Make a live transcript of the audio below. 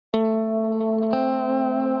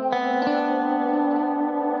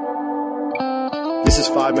is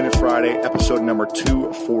 5 Minute Friday, episode number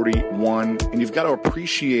 241, and you've got to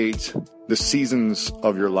appreciate the seasons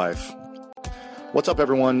of your life. What's up,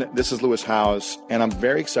 everyone? This is Lewis Howes, and I'm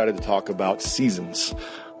very excited to talk about seasons.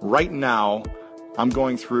 Right now, I'm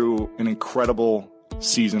going through an incredible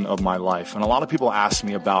season of my life, and a lot of people ask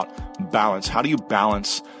me about balance. How do you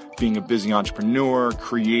balance being a busy entrepreneur,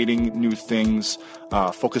 creating new things,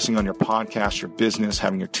 focusing on your podcast, your business,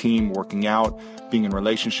 having your team, working out, being in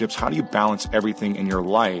relationships? How do you balance everything in your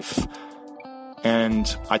life?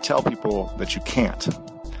 And I tell people that you can't.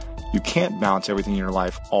 You can't balance everything in your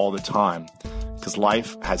life all the time because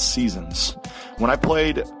life has seasons. When I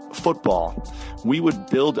played football, we would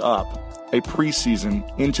build up a preseason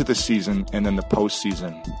into the season and then the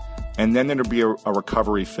postseason. And then there'd be a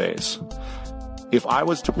recovery phase. If I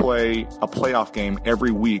was to play a playoff game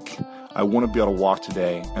every week, I wouldn't be able to walk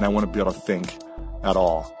today and I wouldn't be able to think at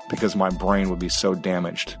all because my brain would be so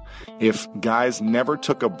damaged. If guys never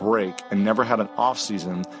took a break and never had an off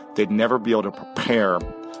season, they'd never be able to prepare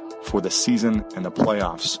for the season and the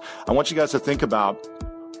playoffs. I want you guys to think about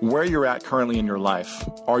where you're at currently in your life.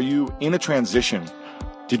 Are you in a transition?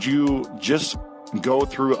 Did you just go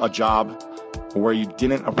through a job where you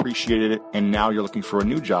didn't appreciate it and now you're looking for a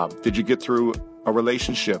new job? Did you get through a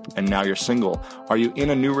relationship and now you're single? Are you in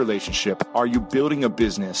a new relationship? Are you building a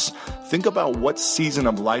business? Think about what season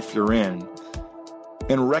of life you're in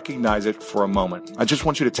and recognize it for a moment. I just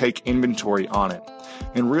want you to take inventory on it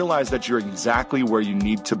and realize that you're exactly where you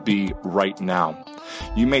need to be right now.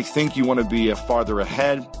 You may think you want to be farther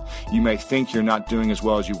ahead. You may think you're not doing as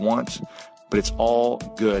well as you want, but it's all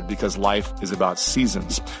good because life is about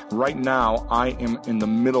seasons. Right now, I am in the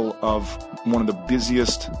middle of one of the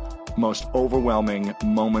busiest, most overwhelming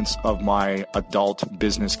moments of my adult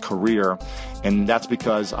business career. And that's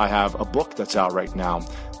because I have a book that's out right now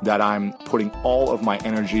that I'm putting all of my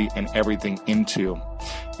energy and everything into.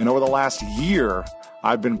 And over the last year,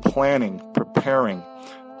 I've been planning, preparing,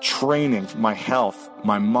 training my health,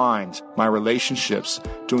 my mind, my relationships,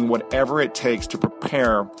 doing whatever it takes to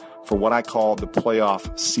prepare for what I call the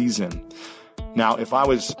playoff season. Now, if I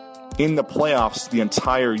was in the playoffs the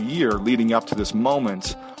entire year leading up to this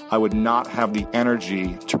moment, I would not have the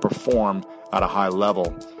energy to perform at a high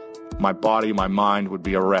level. My body, my mind would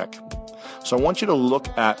be a wreck. So I want you to look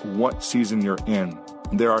at what season you're in.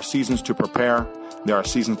 There are seasons to prepare. There are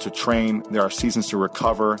seasons to train. There are seasons to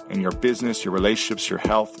recover in your business, your relationships, your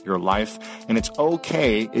health, your life. And it's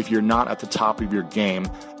okay if you're not at the top of your game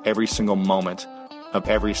every single moment of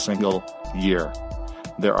every single year.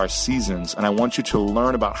 There are seasons, and I want you to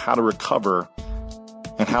learn about how to recover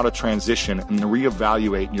and how to transition and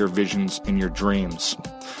reevaluate your visions and your dreams.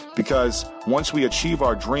 Because once we achieve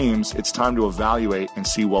our dreams, it's time to evaluate and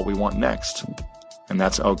see what we want next. And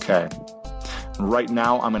that's okay. Right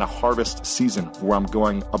now, I'm in a harvest season where I'm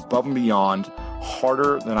going above and beyond,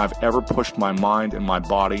 harder than I've ever pushed my mind and my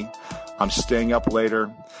body. I'm staying up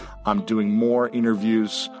later. I'm doing more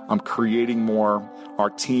interviews. I'm creating more.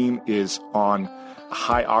 Our team is on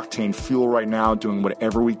high octane fuel right now, doing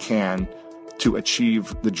whatever we can to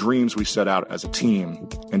achieve the dreams we set out as a team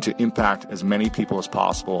and to impact as many people as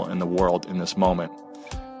possible in the world in this moment.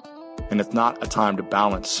 And it's not a time to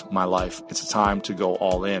balance my life. It's a time to go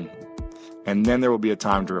all in. And then there will be a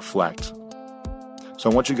time to reflect.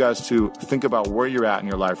 So I want you guys to think about where you're at in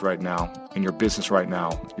your life right now, in your business right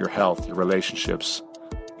now, your health, your relationships,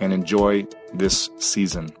 and enjoy this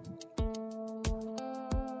season.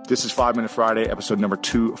 This is 5 Minute Friday, episode number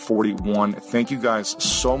 241. Thank you guys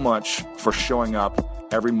so much for showing up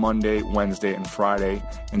every Monday, Wednesday, and Friday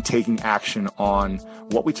and taking action on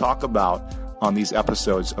what we talk about on these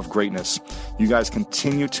episodes of greatness. You guys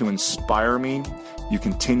continue to inspire me. You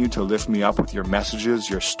continue to lift me up with your messages,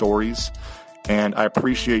 your stories, and I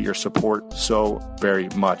appreciate your support so very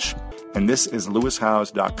much. And this is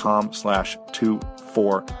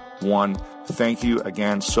lewishowes.com/241. Thank you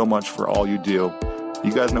again so much for all you do.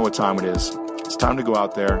 You guys know what time it is. It's time to go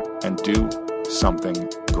out there and do something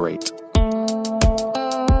great.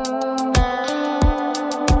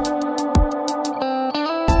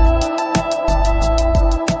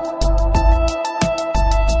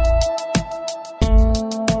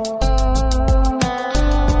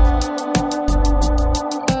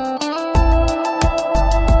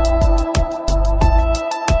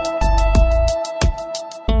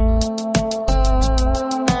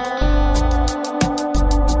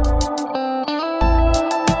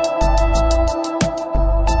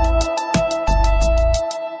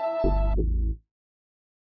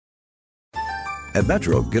 At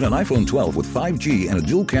Metro, get an iPhone 12 with 5G and a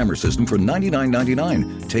dual camera system for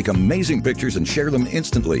 $99.99. Take amazing pictures and share them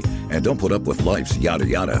instantly. And don't put up with life's yada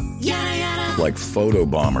yada. Yada yada. Like photo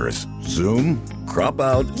bombers. Zoom, crop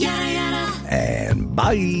out, Yada yada. and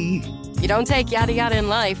bye. You don't take yada yada in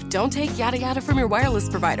life, don't take yada yada from your wireless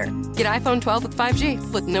provider. Get iPhone 12 with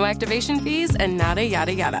 5G with no activation fees and nada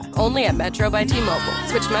yada yada. Only at Metro by T-Mobile.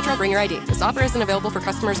 Switch to Metro, bring your ID. This offer isn't available for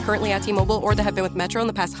customers currently at T-Mobile or that have been with Metro in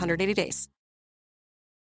the past 180 days.